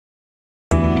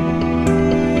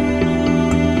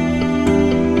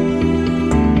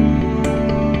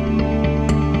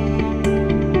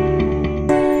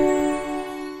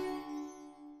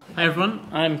Hi everyone,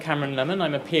 I'm Cameron Lemon.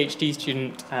 I'm a PhD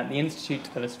student at the Institute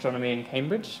of Astronomy in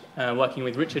Cambridge, working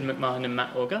with Richard McMahon and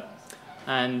Matt Auger.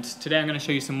 And today I'm going to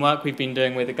show you some work we've been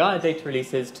doing with the Gaia data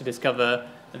releases to discover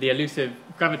the elusive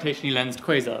gravitationally lensed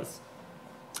quasars.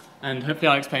 And hopefully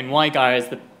I'll explain why Gaia is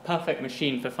the perfect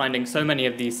machine for finding so many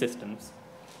of these systems.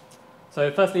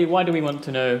 So firstly, why do we want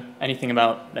to know anything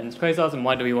about lensed quasars, and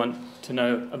why do we want to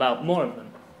know about more of them?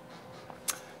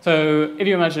 So if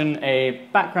you imagine a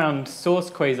background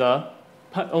source quasar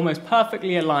almost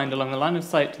perfectly aligned along the line of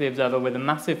sight to the observer with a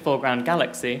massive foreground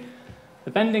galaxy,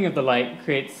 the bending of the light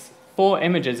creates 4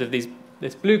 images of this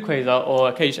blue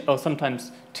quasar, or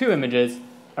sometimes 2 images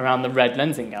around the red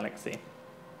lensing galaxy.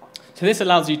 So this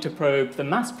allows you to probe the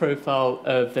mass profile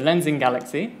of the lensing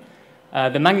galaxy.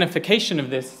 The magnification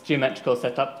of this geometrical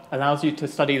setup allows you to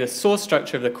study the source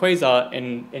structure of the quasar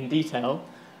in detail,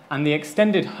 and the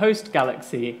extended host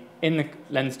galaxy in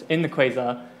the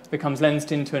quasar becomes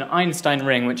lensed into an Einstein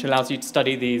ring, which allows you to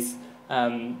study these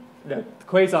the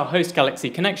quasar host galaxy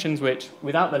connections, which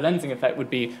without the lensing effect would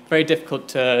be very difficult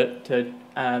to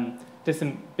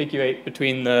disambiguate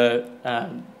between the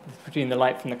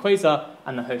light from the quasar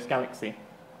and the host galaxy.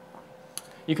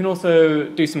 You can also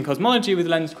do some cosmology with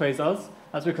lensed quasars.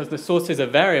 That's because the sources are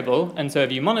variable, and so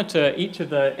if you monitor each of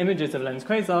the images of lensed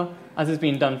quasar, as has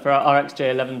been done for our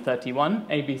RxJ1131,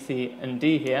 A, B, C, and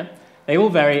D here, they all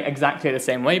vary exactly the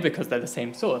same way because they're the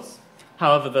same source.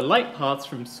 However, the light paths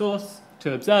from source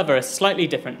to observer are slightly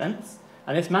different lengths,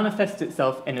 and this manifests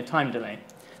itself in a time delay.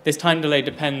 This time delay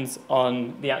depends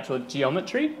on the actual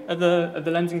geometry of the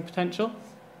lensing potential,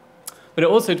 but it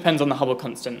also depends on the Hubble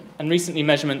constant. And recently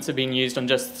measurements have been used on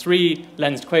just 3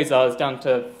 lensed quasars down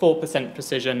to 4%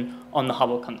 precision on the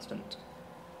Hubble constant.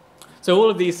 So all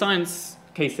of these science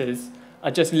cases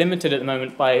are just limited at the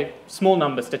moment by small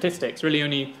number statistics. Really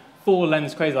only 4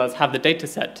 lensed quasars have the data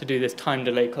set to do this time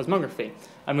delay cosmography.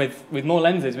 And with more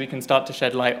lenses, we can start to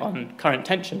shed light on current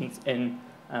tensions in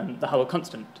the Hubble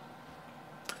constant.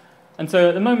 And so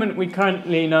at the moment, we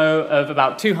currently know of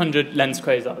about 200 lensed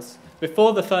quasars.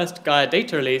 Before the first Gaia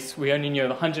data release, we only knew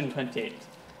of 128.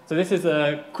 So this is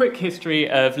a quick history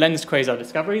of lensed quasar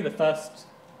discovery. The first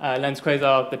lensed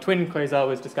quasar, the twin quasar,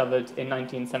 was discovered in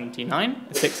 1979,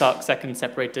 a 6 arc-second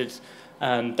separated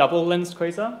double lensed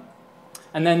quasar.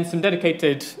 And then some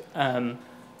dedicated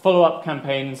follow-up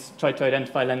campaigns tried to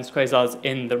identify lensed quasars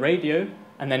in the radio,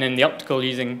 and then in the optical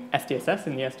using SDSS,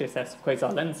 in the SDSS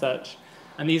quasar lens search.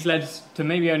 And these led to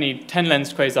maybe only 10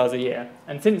 lensed quasars a year.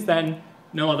 And since then,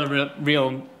 no other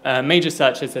real major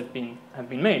searches have been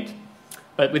made.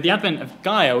 But with the advent of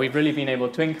Gaia, we've really been able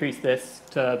to increase this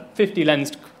to 50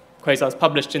 lensed quasars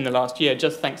published in the last year,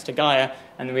 just thanks to Gaia,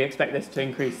 and we expect this to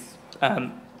increase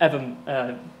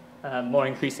more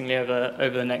increasingly over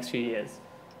the next few years.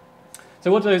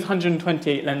 So what do those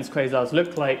 128 lensed quasars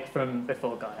look like from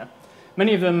before Gaia?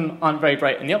 Many of them aren't very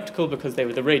bright in the optical because they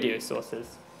were the radio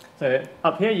sources. So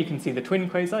up here you can see the twin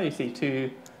quasar. You see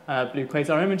 2 blue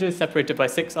quasar images separated by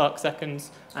 6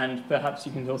 arc-seconds, and perhaps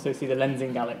you can also see the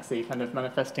lensing galaxy kind of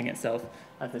manifesting itself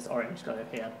as this orange glow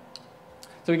here.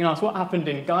 So we can ask what happened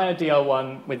in Gaia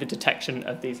DR1 with the detection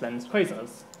of these lensed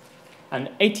quasars. And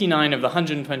 89 of the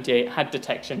 128 had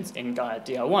detections in Gaia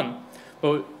DR1.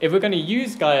 But if we're going to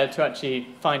use Gaia to actually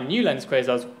find new lensed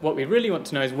quasars, what we really want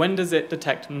to know is when does it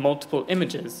detect multiple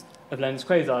images of lensed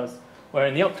quasars, where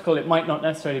in the optical it might not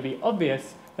necessarily be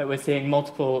obvious that we're seeing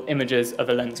multiple images of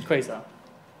a lensed quasar.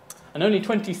 And only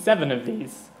 27 of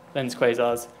these lensed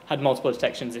quasars had multiple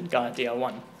detections in Gaia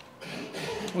DR1.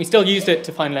 We still used it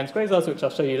to find lensed quasars, which I'll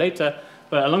show you later,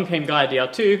 but along came Gaia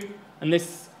DR2, and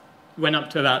this went up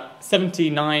to about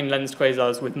 79 lensed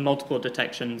quasars with multiple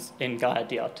detections in Gaia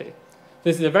DR2.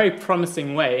 This is a very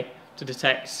promising way to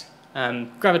detect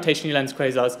gravitationally lensed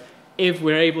quasars if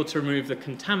we're able to remove the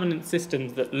contaminant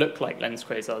systems that look like lensed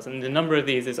quasars, and the number of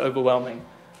these is overwhelming.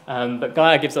 But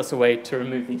Gaia gives us a way to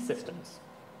remove these systems.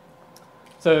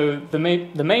 So the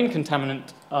main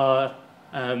contaminant are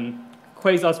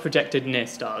quasars projected near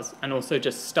stars, and also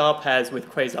just star pairs with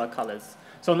quasar colors.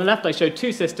 So on the left, I showed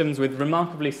 2 systems with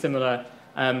remarkably similar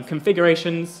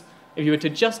configurations. If you were to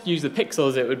just use the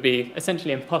pixels, it would be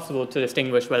essentially impossible to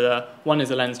distinguish whether one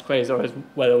is a lensed quasar or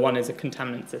whether one is a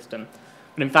contaminant system.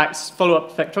 But in fact,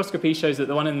 follow-up spectroscopy shows that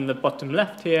the one in the bottom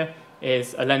left here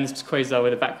is a lensed quasar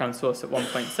with a background source at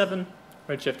 1.7,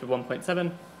 redshift of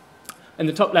 1.7. In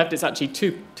the top left, it's actually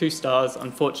two stars,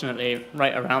 unfortunately,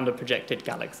 right around a projected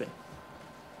galaxy.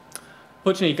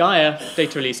 Fortunately, Gaia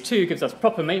Data Release 2 gives us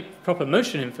proper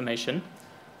motion information,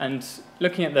 and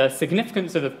looking at the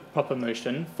significance of the proper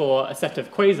motion for a set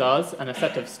of quasars and a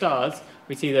set of stars,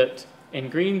 we see that in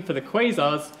green for the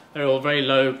quasars, they're all very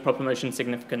low proper motion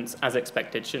significance as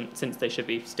expected, since they should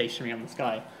be stationary on the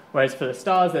sky. Whereas for the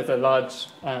stars, there's a large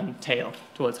tail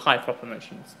towards high proper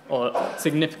motions, or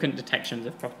significant detections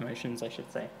of proper motions, I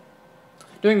should say.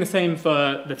 Doing the same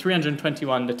for the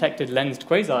 321 detected lensed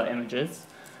quasar images,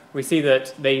 we see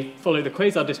that they follow the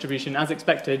quasar distribution as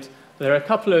expected. There are a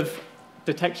couple of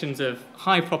detections of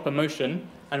high proper motion,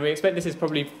 and we expect this is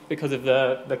probably because of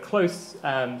the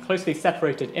closely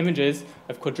separated images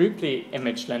of quadruply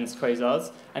imaged lensed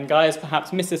quasars, and Gaia is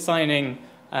perhaps misassigning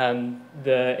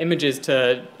the images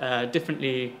to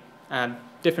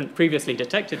different previously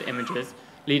detected images,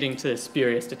 leading to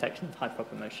spurious detection of high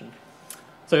proper motion.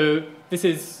 So this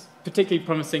is particularly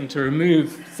promising to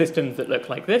remove systems that look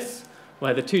like this,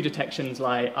 where the two detections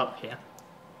lie up here.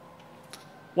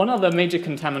 One other major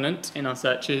contaminant in our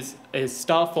searches is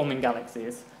star-forming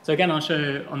galaxies. So again, I'll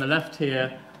show on the left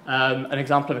here an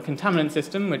example of a contaminant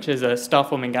system, which is a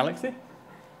star-forming galaxy,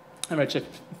 a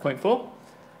redshift 0.4,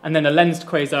 and then a lensed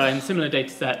quasar in a similar data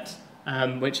set,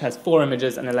 which has 4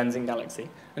 images and a lensing galaxy.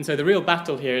 And so the real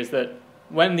battle here is that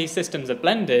when these systems are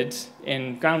blended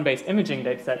in ground-based imaging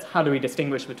data sets, how do we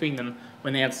distinguish between them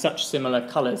when they have such similar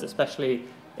colors, especially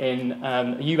in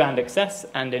U-band excess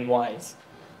and in Ys?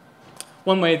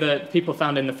 One way that people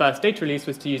found in the first data release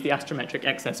was to use the astrometric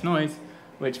excess noise,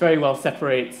 which very well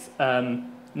separates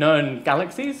known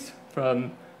galaxies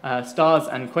from stars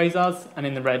and quasars, and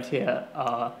in the red here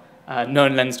are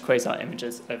known lensed quasar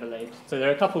images overlaid. So there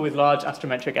are a couple with large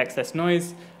astrometric excess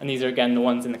noise, and these are again the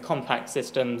ones in the compact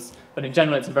systems, but in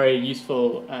general it's a very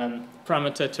useful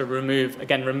parameter to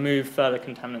remove further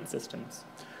contaminant systems.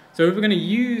 So if we're going to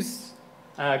use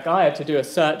Gaia to do a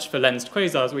search for lensed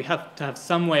quasars, we have to have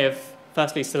some way of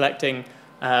firstly selecting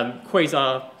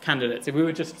quasar candidates. If we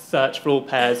would just search for all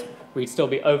pairs, we'd still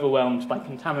be overwhelmed by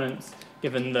contaminants,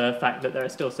 given the fact that there are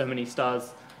still so many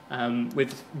stars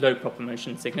with low proper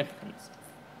motion significance.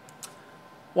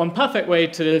 One perfect way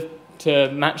to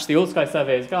match the all-sky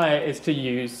survey's Gaia is to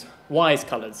use Ys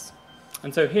colors.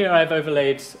 And so here I've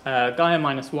overlaid Gaia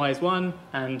minus Ys1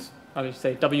 and I would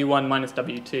say W1 minus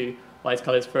W2 Ys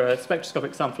colors for a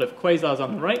spectroscopic sample of quasars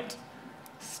on the right,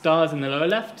 stars in the lower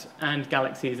left, and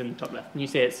galaxies in the top left. And you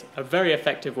see it's a very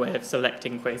effective way of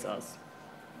selecting quasars.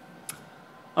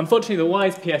 Unfortunately, the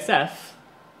Ys PSF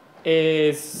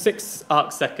is 6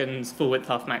 arc seconds full width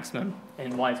half maximum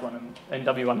in Ys1 and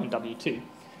W1 and W2.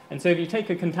 And so if you take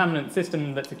a contaminant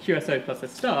system that's a QSO plus a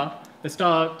star, the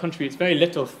star contributes very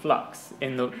little flux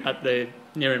at the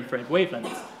near infrared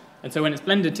wavelengths. And so when it's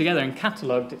blended together and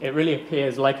catalogued, it really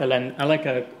appears like a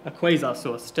quasar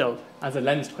source still, as a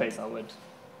lensed quasar would.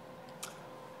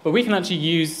 But we can actually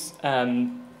use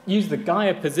the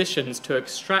Gaia positions to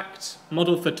extract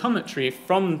model photometry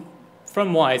from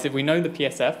Ys, if we know the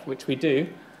PSF, which we do,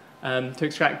 to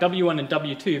extract W1 and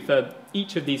W2 for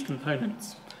each of these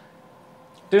components.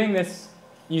 Doing this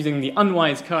using the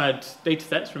unwise coad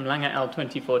datasets from Lange et al.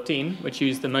 2014, which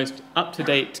use the most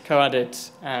up-to-date coadded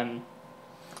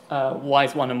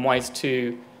Ys1 and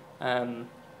Ys2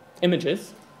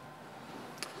 images.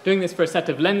 Doing this for a set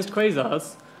of lensed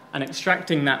quasars and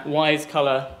extracting that Ys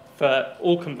color for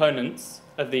all components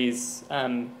of these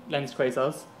lensed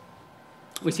quasars,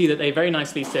 we see that they very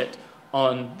nicely sit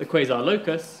on the quasar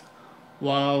locus,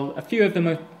 while a few of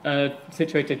them are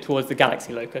situated towards the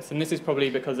galaxy locus. And this is probably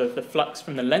because of the flux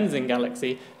from the lensing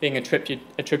galaxy being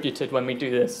attributed when we do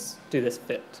this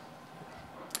fit.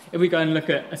 If we go and look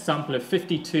at a sample of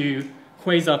 52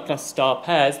 quasar plus star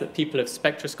pairs that people have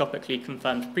spectroscopically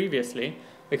confirmed previously,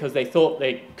 because they thought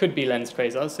they could be lensed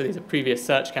quasars, so these are previous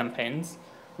search campaigns,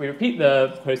 we repeat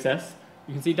the process.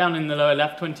 You can see down in the lower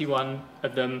left, 21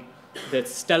 of them, the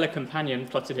stellar companion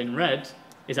plotted in red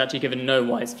is actually given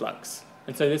no Ys flux.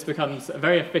 And so this becomes a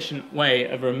very efficient way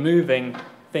of removing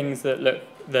things that look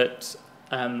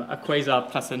a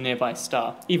quasar plus a nearby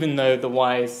star, even though the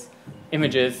Ys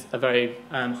images are very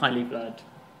highly blurred.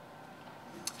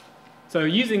 So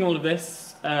using all of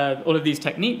these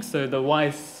techniques, so the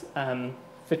Ys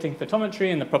fitting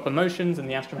photometry and the proper motions and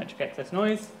the astrometric excess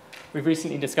noise, we've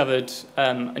recently discovered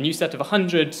a new set of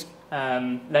 100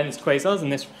 lensed quasars, and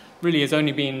this really has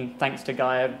only been thanks to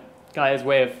Gaia's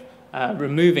way of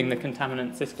removing the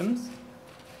contaminant systems.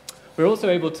 We're also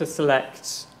able to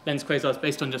select lensed quasars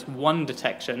based on just one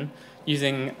detection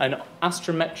using an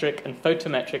astrometric and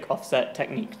photometric offset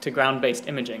technique to ground-based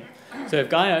imaging. So if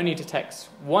Gaia only detects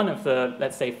one of the,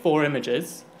 let's say, 4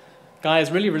 images, Gaia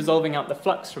is really resolving out the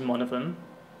flux from one of them,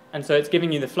 and so it's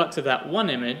giving you the flux of that one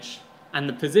image and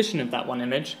the position of that one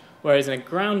image, whereas in a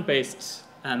ground-based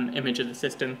image of the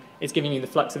system, it's giving you the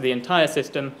flux of the entire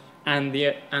system and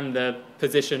the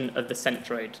position of the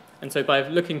centroid. And so by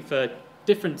looking for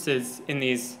differences in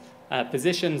these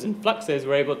positions and fluxes,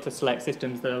 we're able to select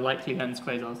systems that are likely lensed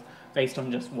quasars based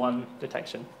on just one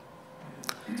detection.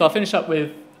 So I'll finish up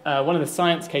with one of the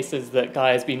science cases that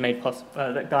Gaia has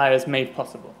made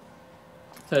possible.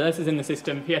 So this is in the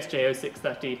system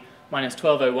PSJ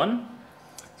 0630-1201.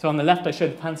 So on the left, I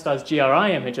showed the Pan-STARRS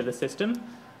GRI image of the system,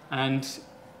 and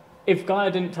if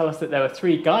Gaia didn't tell us that there were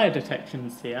 3 Gaia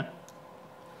detections here,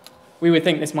 we would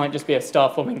think this might just be a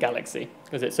star-forming galaxy,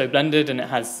 because it's so blended and it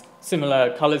has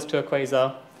similar colors to a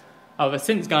quasar. However,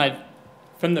 since Gaia,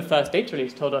 from the first data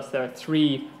release, told us there are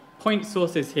 3 point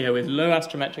sources here with low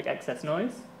astrometric excess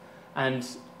noise,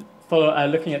 and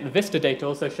looking at the VISTA data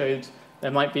also showed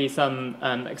there might be some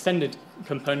extended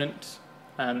component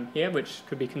here, which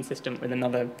could be consistent with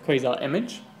another quasar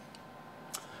image.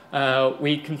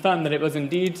 We confirmed that it was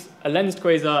indeed a lensed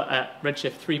quasar at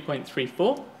redshift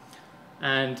 3.34,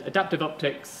 and adaptive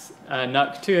optics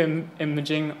NUC2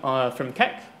 imaging from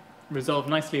Keck resolved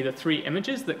nicely the 3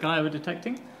 images that Gaia were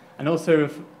detecting, and also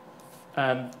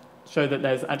show that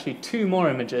there's actually 2 more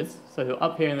images, so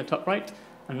up here in the top right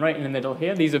and right in the middle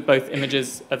here. These are both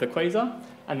images of a quasar,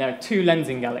 and there are 2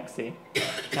 lensing galaxies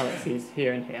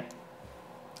here and here.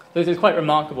 So this is quite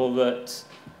remarkable that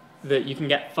you can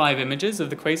get 5 images of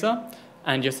the quasar,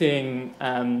 and you're seeing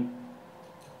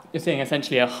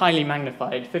essentially a highly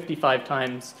magnified 55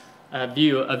 times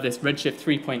view of this redshift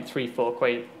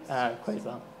 3.34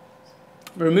 quasar.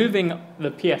 Removing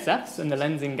the PSFs and the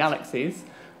lensing galaxies,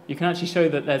 you can actually show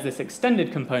that there's this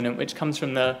extended component which comes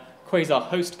from the quasar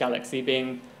host galaxy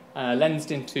being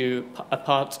lensed into a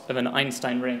part of an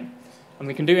Einstein ring. And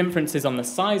we can do inferences on the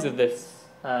size of this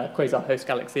quasar host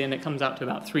galaxy, and it comes out to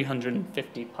about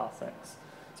 350 parsecs.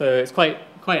 So it's quite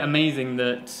amazing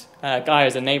that Gaia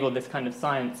has enabled this kind of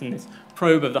science and this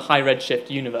probe of the high redshift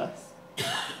universe,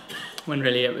 when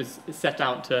really it was set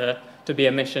out to be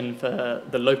a mission for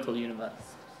the local universe.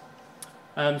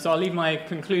 So I'll leave my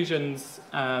conclusions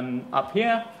up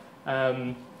here.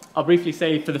 I'll briefly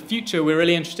say for the future, we're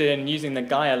really interested in using the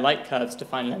Gaia light curves to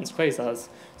find lensed quasars.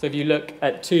 So if you look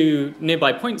at 2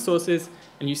 nearby point sources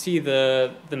and you see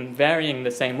them varying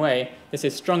the same way, this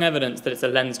is strong evidence that it's a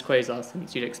lensed quasar,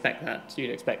 since you'd expect that. You'd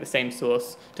expect the same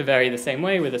source to vary the same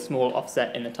way with a small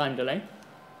offset in the time delay.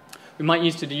 We might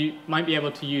be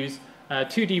able to use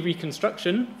 2D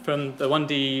reconstruction from the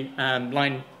 1D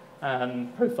line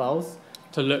profiles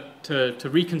to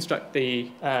reconstruct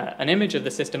an image of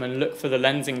the system and look for the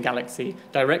lensing galaxy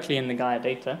directly in the Gaia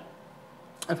data.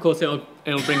 Of course, it'll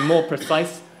bring more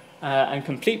precise and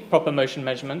complete proper motion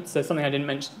measurements. So something I didn't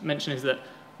mention is that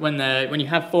when you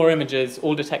have 4 images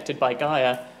all detected by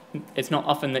Gaia, it's not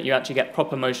often that you actually get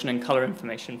proper motion and color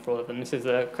information for all of them. This is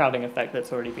a crowding effect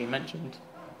that's already been mentioned.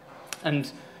 And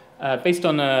based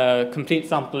on a complete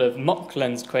sample of mock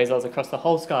lensed quasars across the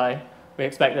whole sky, we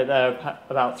expect that there are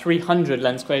about 300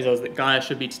 lensed quasars that Gaia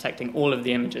should be detecting all of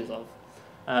the images of.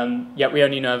 Yet we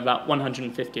only know about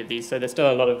 150 of these, so there's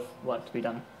still a lot of work to be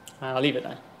done. I'll leave it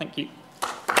there. Thank you.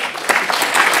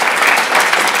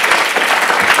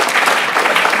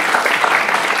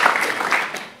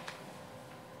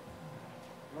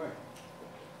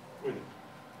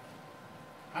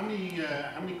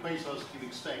 How many quasars do you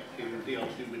expect in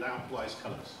DL2 without WISE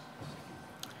colours?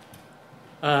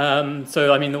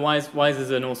 So, I mean, the WISE is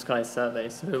an all-sky survey,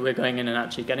 so we're going in and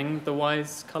actually getting the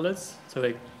WISE colours. So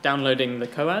we're downloading the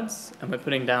coads, and we're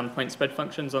putting down point spread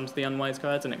functions onto the unWISE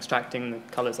coads and extracting the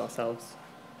colours ourselves.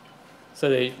 So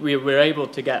we're able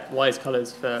to get WISE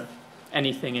colours for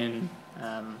anything in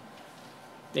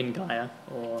Gaia,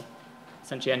 or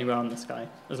essentially anywhere on the sky.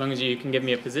 As long as you can give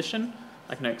me a position,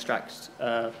 I can extract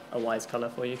a WISE colour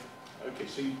for you. Okay,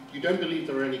 so you don't believe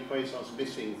there are any quasars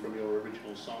missing from your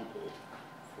original sample,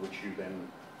 which you then,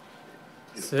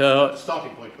 the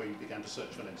starting point where you began to search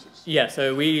for lenses? Yeah,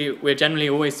 so we're generally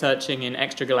always searching in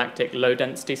extragalactic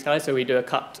low-density sky, so we do a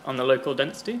cut on the local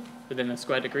density within a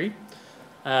square degree.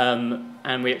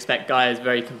 And we expect Gaia is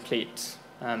very complete,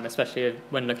 especially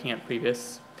when looking at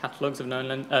previous catalogues of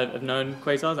known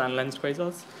quasars and lensed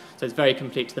quasars. So it's very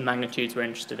complete to the magnitudes we're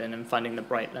interested in and finding the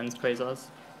bright lensed quasars.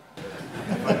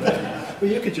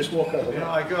 Well, you could just walk over. No,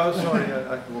 I can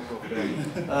walk over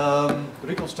there.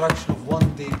 Reconstruction of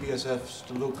 1D PSFs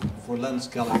to look for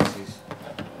lensed galaxies.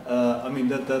 I mean,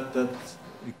 that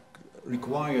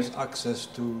requires access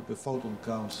to the photon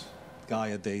counts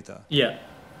Gaia data. Yeah.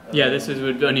 Yeah, this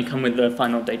would only come with the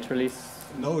final data release.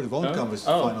 No, it won't come with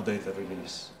the final data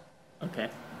release. Okay.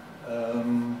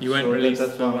 You won't release.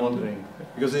 That's what I'm wondering,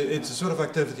 because it's a sort of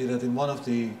activity that in one of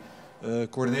the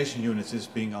coordination units is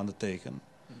being undertaken,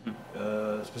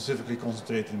 specifically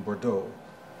concentrated in Bordeaux.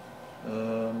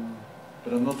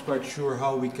 but I'm not quite sure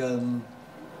how we can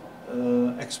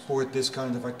export this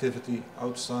kind of activity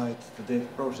outside the data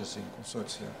processing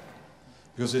consortia,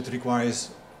 because it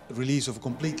requires release of a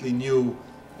completely new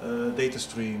data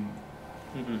stream.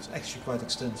 It's actually quite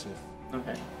extensive.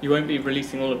 Okay. You won't be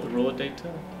releasing all of the raw data?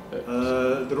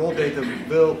 The raw data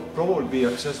will probably be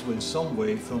accessible in some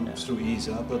way through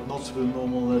ESA, but not through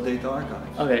normal data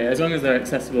archives. Okay, as long as they're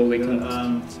accessible, we can...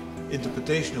 And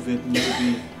interpretation of it may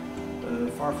be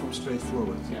far from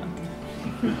straightforward. Yeah.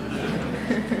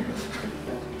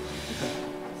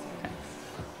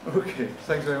 Okay,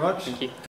 thanks very much. Thank you.